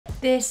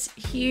This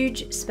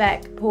huge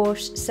spec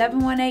Porsche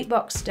 718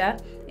 Boxster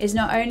is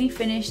not only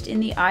finished in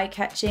the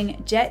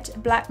eye-catching jet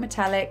black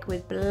metallic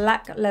with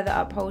black leather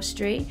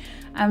upholstery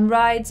and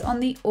rides on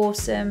the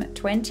awesome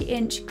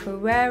 20-inch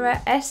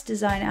Carrera S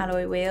design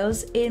alloy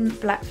wheels in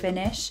black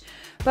finish,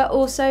 but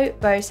also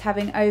boasts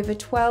having over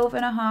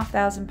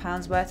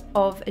 £12,500 worth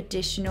of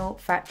additional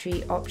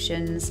factory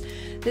options.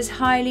 This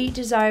highly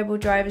desirable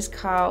driver's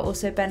car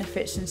also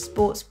benefits from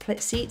sports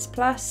seats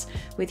plus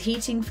with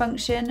heating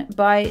function,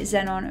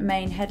 Bi-Xenon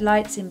main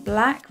headlights in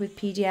black with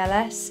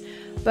PDLS,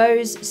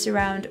 BOSE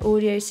Surround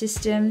Audio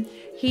System,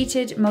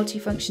 heated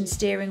multifunction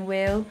steering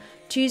wheel,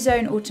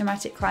 2-zone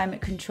automatic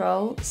climate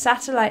control,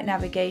 satellite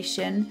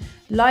navigation,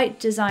 light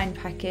design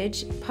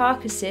package,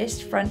 park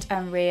assist front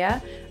and rear,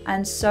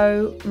 and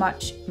so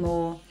much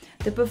more.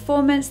 The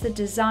performance, the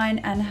design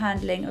and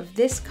handling of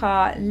this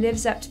car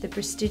lives up to the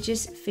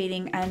prestigious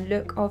feeling and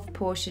look of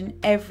Porsche in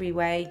every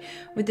way,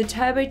 with the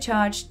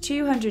turbocharged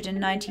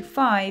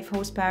 295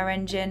 horsepower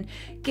engine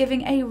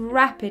giving a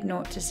rapid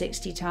 0 to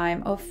 60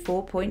 time of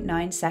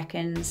 4.9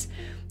 seconds.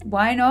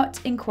 Why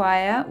not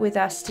inquire with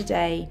us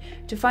today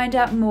to find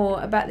out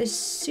more about this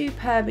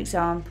superb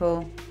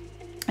example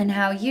and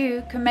how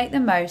you can make the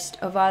most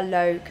of our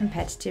low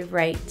competitive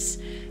rates?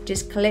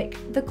 Just click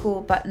the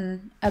call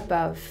button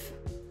above.